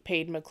Harry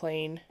paid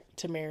McLean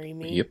to marry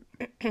me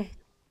Yep.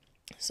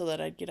 so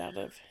that I'd get out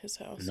of his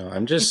house. No,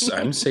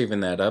 I'm saving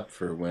that up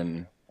for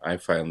when I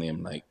finally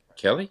am like,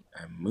 "Kelly,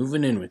 I'm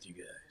moving in with you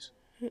guys."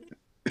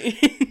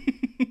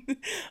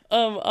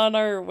 On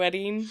our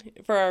wedding,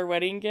 for our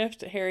wedding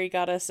gift, Harry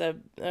got us a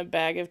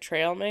bag of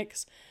trail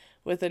mix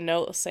with a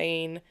note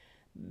saying,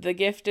 "The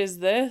gift is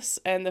this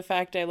and the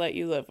fact I let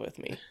you live with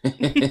me."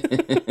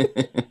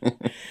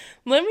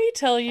 Let me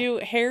tell you,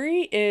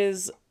 Harry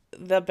is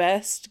the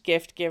best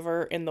gift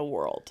giver in the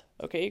world.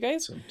 Okay, you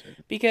guys? Sometimes.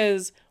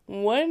 Because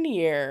one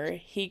year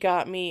he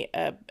got me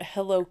a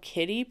Hello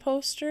Kitty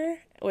poster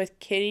with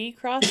Kitty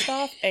crossed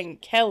off and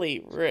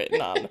Kelly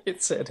written on.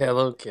 It said,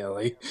 "Hello,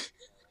 Kelly."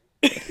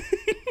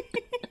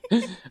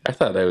 I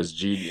thought I was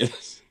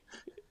genius.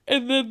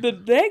 And then the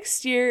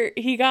next year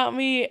he got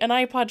me an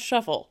iPod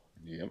Shuffle.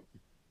 Yep.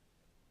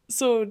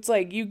 So it's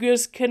like you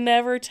just can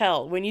never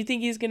tell. When you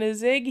think he's gonna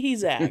zig, he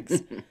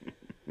zags.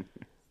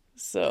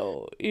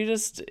 So you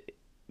just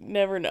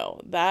never know.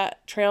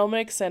 That trail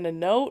mix and a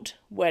note,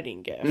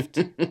 wedding gift.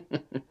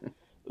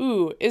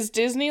 Ooh, is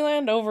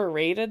Disneyland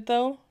overrated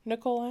though?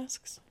 Nicole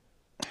asks.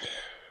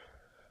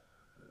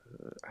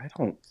 I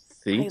don't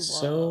I think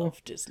so.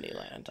 love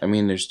Disneyland. I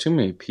mean, there's too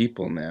many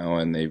people now,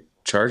 and they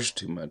charge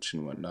too much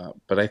and whatnot.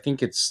 But I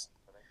think it's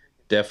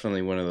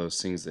definitely one of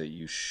those things that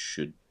you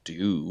should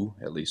do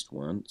at least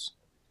once.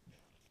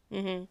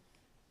 Mm-hmm.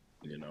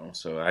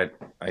 So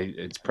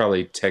it's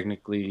probably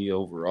technically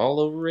overall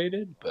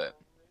overrated, but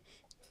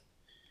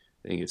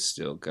I think it's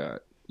still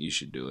got. You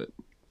should do it.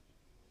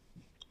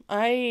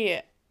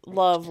 I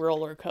love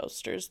roller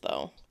coasters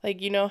though.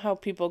 Like you know how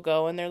people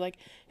go and they're like,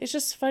 it's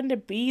just fun to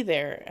be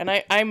there. And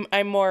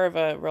I'm more of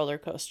a roller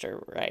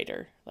coaster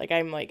rider. Like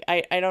I'm like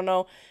I don't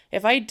know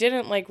if I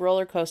didn't like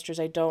roller coasters,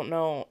 I don't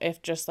know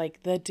if just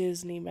like the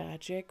Disney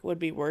magic would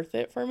be worth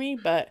it for me,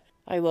 but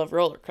I love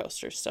roller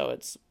coasters, so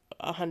it's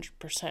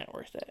 100%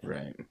 worth it.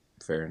 Right.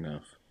 Fair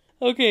enough.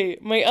 Okay,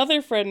 my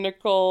other friend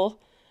Nicole,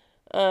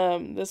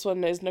 this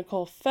one is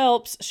Nicole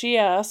Phelps. She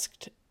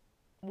asked,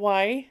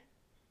 why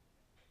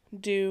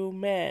do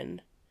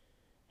men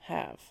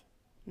have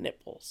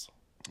nipples?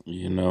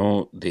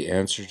 The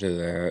answer to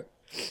that,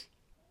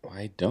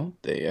 why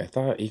don't they? I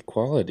thought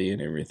equality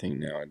and everything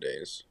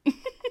nowadays.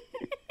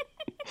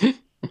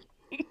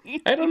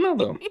 I don't know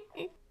though.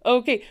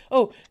 Okay.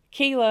 Oh,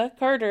 Kayla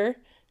Carter,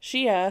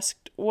 she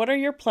asked, what are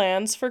your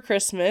plans for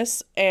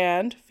Christmas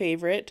and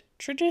favorite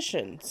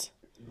traditions?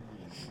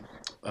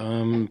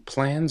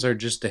 Plans are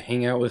just to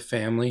hang out with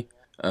family.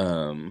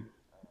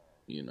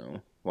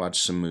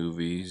 Watch some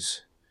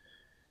movies,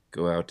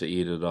 go out to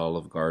eat at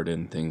Olive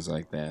Garden, things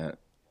like that.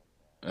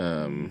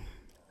 Um,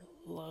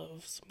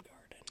 Love some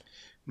garden.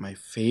 my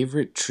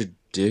favorite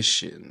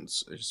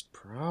traditions is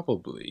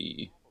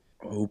probably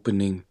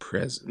opening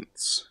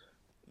presents.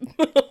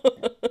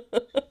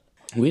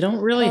 We don't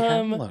really have a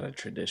Um, lot of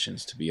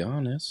traditions, to be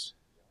honest.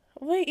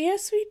 wait,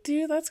 yes we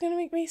do. That's gonna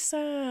make me We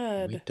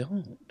sad.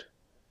 don't.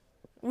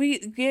 We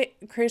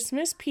get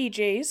Christmas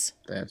PJs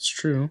That's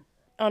true.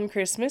 on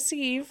Christmas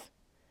Eve,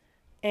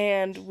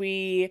 and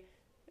we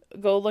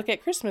go look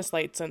at Christmas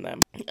lights in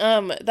them.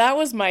 That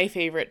was my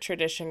favorite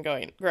tradition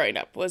growing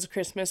up was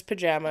Christmas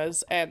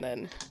pajamas and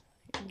then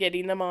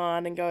getting them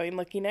on and going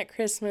looking at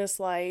Christmas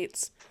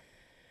lights.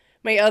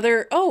 We had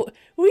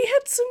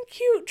some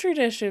cute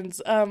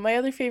traditions. My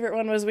other favorite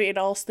one was we'd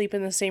all sleep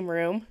in the same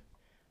room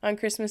on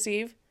Christmas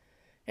Eve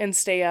and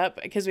stay up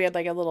because we had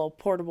like a little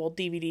portable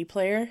DVD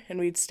player and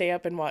we'd stay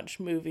up and watch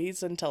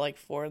movies until like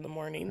 4 in the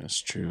morning.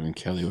 That's true. And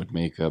Kelly would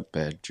make up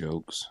bad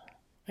jokes.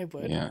 I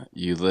would. Yeah,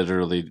 you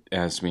literally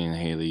asked me and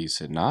Haley, you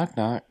said, knock,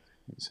 knock.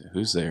 I said,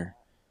 who's there?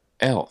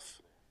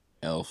 Elf.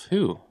 Elf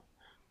who?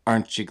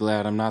 Aren't you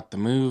glad I'm not the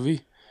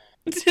movie?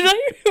 Did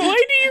I? Why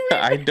do you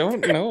I remember?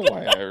 don't know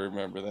why I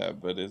remember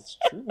that, but it's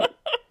true.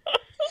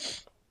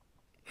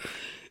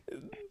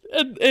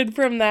 And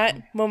from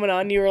that moment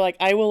on, you were like,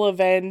 I will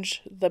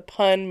avenge the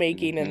pun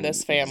making in this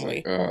It's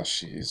family. like, oh,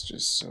 she's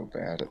just so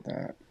bad at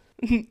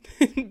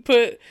that.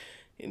 Put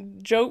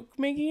joke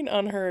making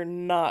on her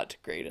not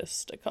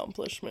greatest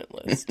accomplishment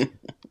list.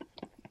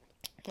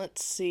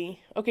 Let's see.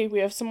 Okay, we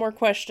have some more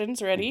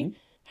questions. Ready? Mhm.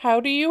 How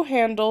do you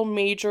handle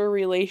major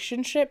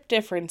relationship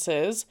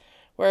differences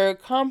where a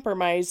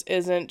compromise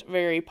isn't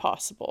very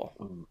possible?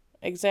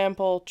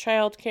 Example,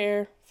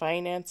 childcare,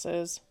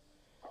 finances.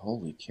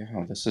 Holy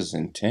cow, this is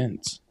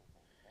intense.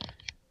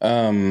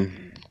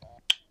 Um,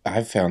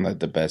 I've found that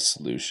the best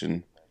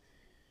solution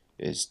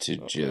is to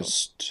Uh-oh.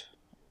 just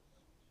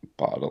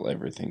bottle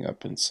everything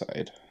up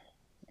inside.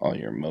 All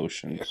your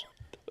emotions,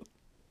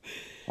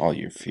 all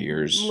your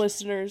fears.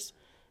 Listeners,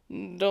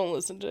 don't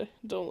listen to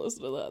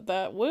that.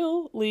 That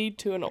will lead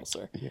to an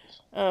ulcer. Yes.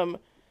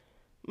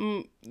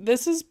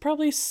 This is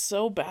probably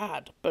so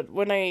bad, but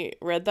when I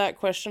read that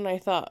question, I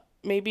thought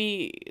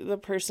maybe the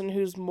person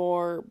who's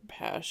more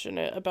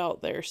passionate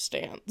about their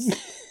stance.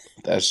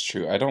 That's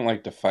true. I don't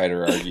like to fight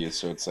or argue,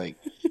 so it's like,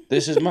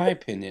 this is my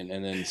opinion,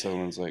 and then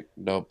someone's like,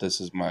 nope, this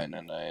is mine,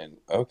 and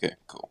okay,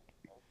 cool.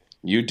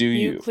 You do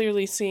You you.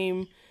 clearly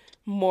seem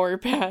more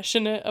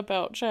passionate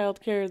about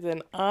childcare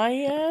than I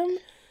am,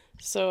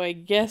 so I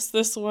guess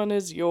this one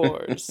is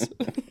yours.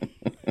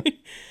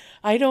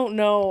 I don't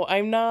know.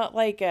 I'm not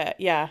like I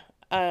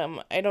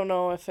don't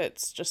know if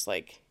it's just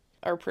like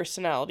our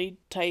personality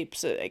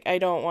types. Like, I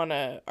don't want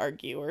to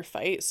argue or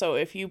fight. So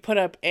if you put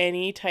up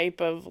any type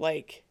of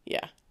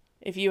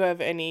if you have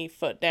any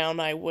foot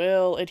down, I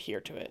will adhere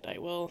to it.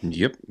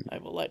 Yep. I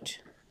will let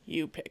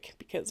you pick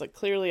because like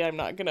clearly I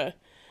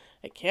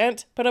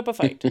can't put up a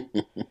fight.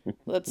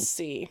 Let's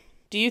see.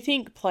 Do you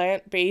think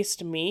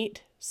plant-based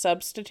meat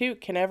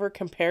substitute can ever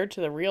compare to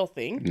the real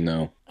thing?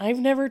 No. I've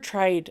never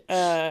tried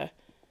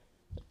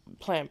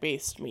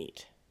plant-based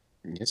meat.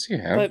 Yes, you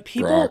have But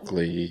people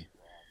broccoli,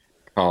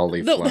 no,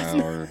 that's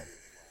not, cauliflower,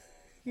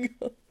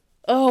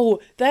 oh,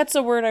 that's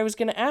a word I was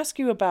going to ask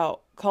you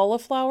about.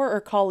 Cauliflower or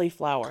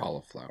cauliflower?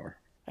 cauliflower.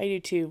 I do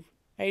too.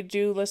 I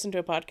do listen to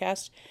a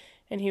podcast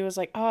and he was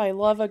like, "Oh, I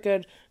love a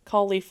good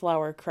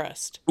cauliflower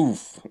crust."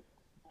 Oof. I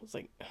was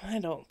like, "I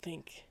don't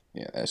think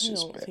Yeah, that's I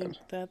just don't think bad.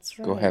 that's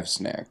Go right." have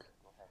snack.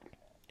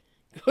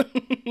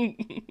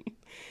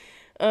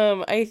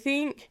 I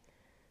think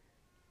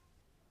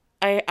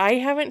I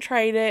haven't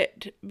tried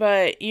it,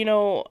 but you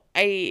know,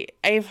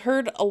 I've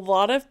heard a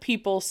lot of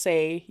people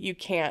say you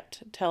can't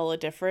tell a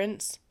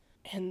difference.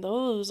 And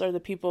those are the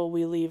people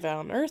we leave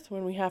on Earth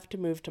when we have to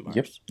move to Yep,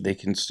 Mars. they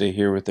can stay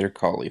here with their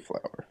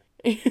cauliflower.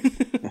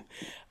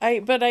 I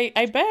bet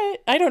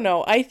I don't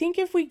know. I think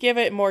if we give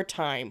it more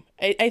time,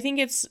 I think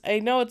I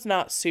know it's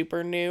not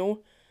super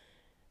new.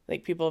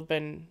 Like people have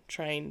been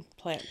trying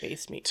plant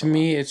based meat To for a while.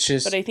 me, it's But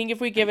just, I think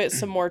if we give it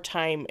some more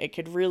time, it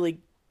could really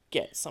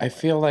get I somewhere.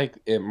 feel like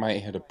it might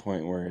hit a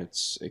point where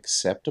it's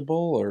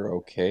acceptable or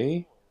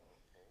okay,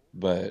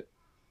 but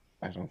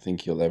I don't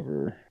think you'll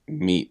ever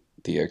meet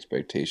the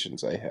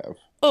expectations I have.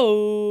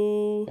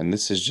 Oh. And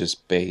this is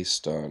just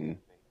based on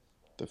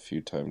the few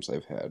times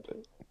I've had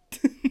it.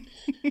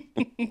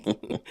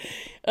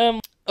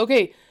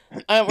 Okay.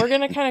 We're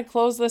gonna kind of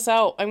close this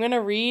out. I'm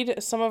gonna read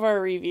some of our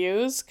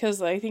reviews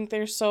because I think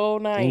they're so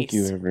Thank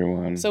you, nice.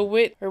 So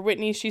everyone.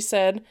 Whitney, she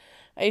said,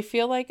 "I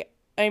feel like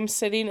I'm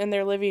sitting in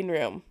their living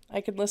room.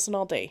 I could listen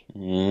all day."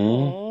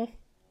 Mm, Oh.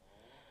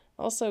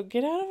 Also,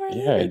 get out of our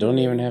yeah, I living don't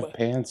even room. have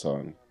pants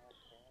on.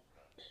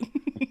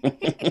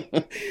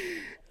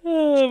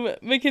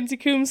 Mackenzie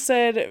Coombs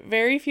said,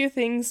 "Very few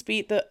things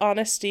beat the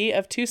honesty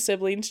of two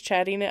siblings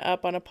chatting it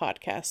up on a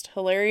podcast.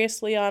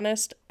 Hilariously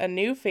honest, a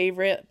new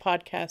favorite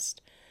podcast.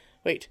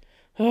 Wait,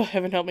 oh,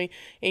 heaven help me.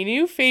 A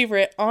new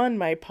favorite on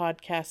my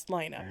podcast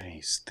lineup."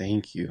 Nice,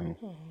 thank you.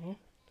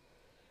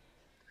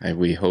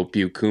 We hope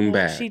you come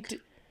back.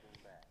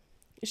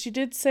 She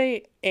did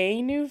say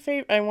a new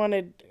favorite. I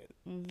wanted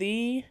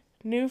the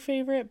new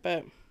favorite,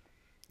 but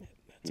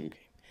that's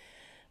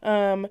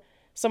okay.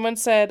 Someone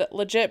said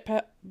legit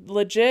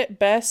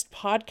best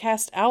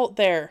podcast out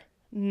there.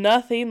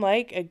 Nothing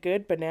like a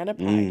good banana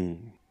pie.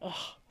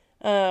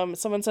 Mm.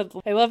 Someone said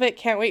I love it.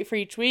 Can't wait for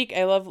each week.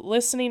 I love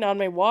listening on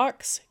my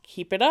walks.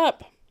 Keep it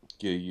up.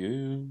 Yeah,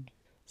 you.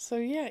 So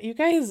yeah, you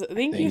guys, thank you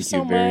Thank you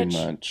so very much.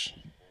 much.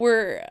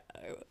 We're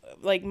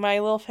like my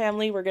little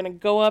family. We're gonna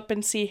go up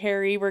and see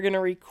Harry. We're gonna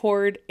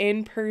record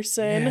in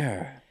person.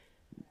 Yeah.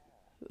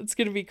 It's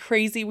gonna be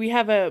crazy. We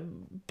have a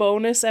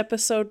bonus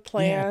episode Yeah,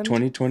 planned for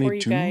you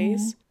 2022.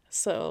 guys.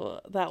 So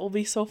that will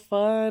be so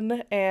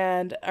fun.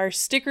 And our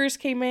stickers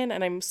came in,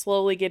 and I'm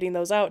slowly getting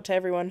those out to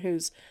everyone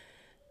who's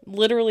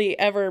literally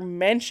ever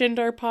mentioned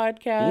our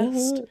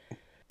podcast. What?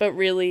 But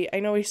really, I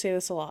know we say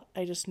this a lot.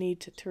 I just need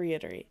to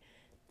reiterate.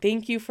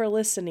 Thank you for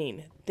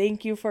listening.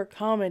 Thank you for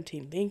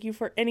commenting. Thank you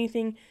for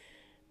anything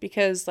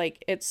because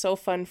like it's so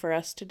fun for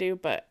us to do,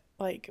 but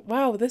like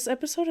wow, this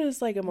episode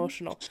is like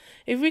emotional.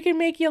 If we can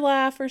make you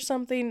laugh or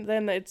something,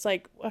 then it's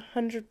like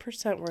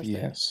 100% worth it.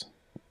 Yes.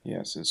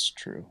 Yes, it's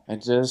true. I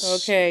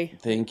just Okay.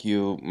 thank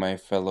you, my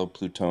fellow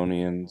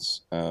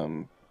Plutonians.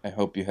 I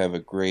hope you have a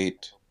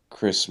great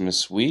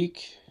Christmas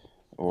week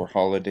or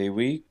holiday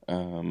week.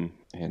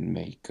 And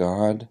may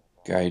God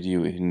guide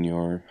you in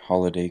your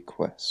holiday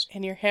quest.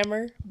 And your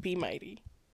hammer be mighty.